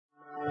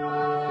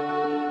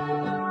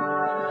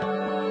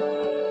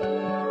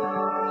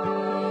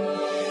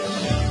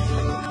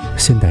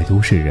现代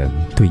都市人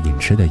对饮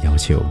食的要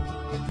求，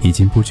已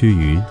经不拘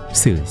于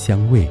色香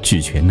味俱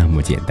全那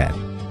么简单。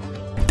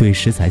对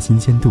食材新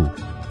鲜度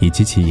以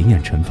及其营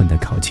养成分的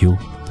考究，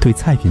对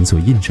菜品所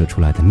映射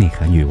出来的内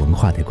涵与文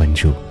化的关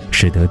注，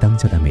使得当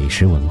下的美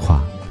食文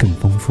化更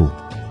丰富、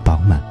饱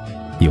满、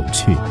有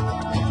趣。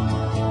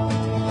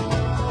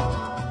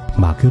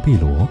马戈贝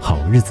罗好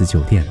日子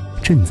酒店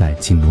正在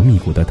紧锣密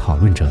鼓地讨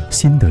论着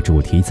新的主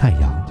题菜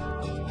肴。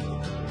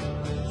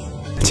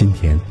今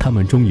天，他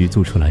们终于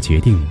做出了决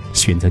定，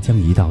选择将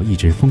一道一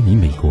直风靡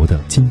美国的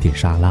经典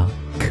沙拉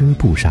——科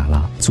布沙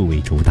拉作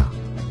为主打。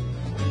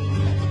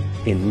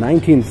In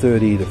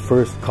 1930, the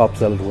first Cobb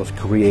salad was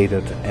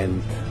created and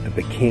it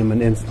became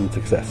an instant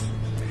success.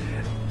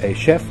 A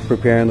chef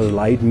preparing a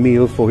light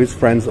meal for his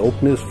friends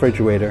opened his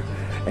refrigerator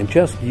and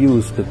just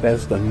used the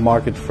best and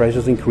market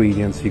freshest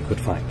ingredients he could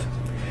find.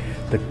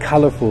 The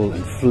colorful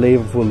and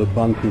flavorful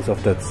abundance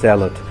of that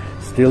salad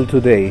still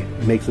today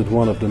makes it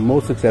one of the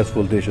most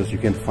successful dishes you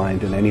can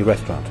find in any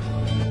restaurant.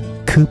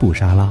 科布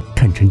沙拉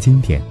堪称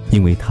经典，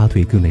因为它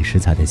对各类食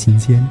材的新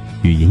鲜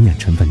与营养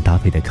成分搭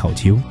配的考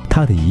究。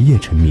它的一夜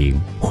成名，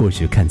或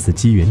许看似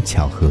机缘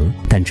巧合，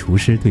但厨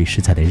师对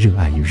食材的热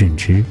爱与认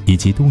知，以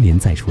及多年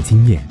在厨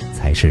经验，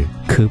才是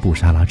科布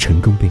沙拉成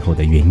功背后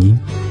的原因。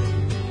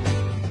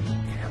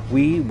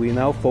We're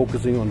now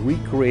focusing on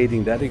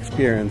recreating that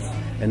experience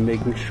and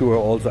making sure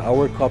also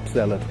our Cobb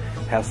salad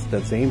has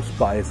that same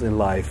spice in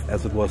life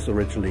as it was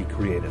originally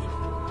created.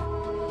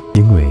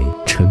 因为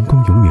成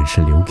功永远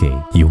是留给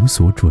有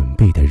所准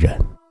备的人。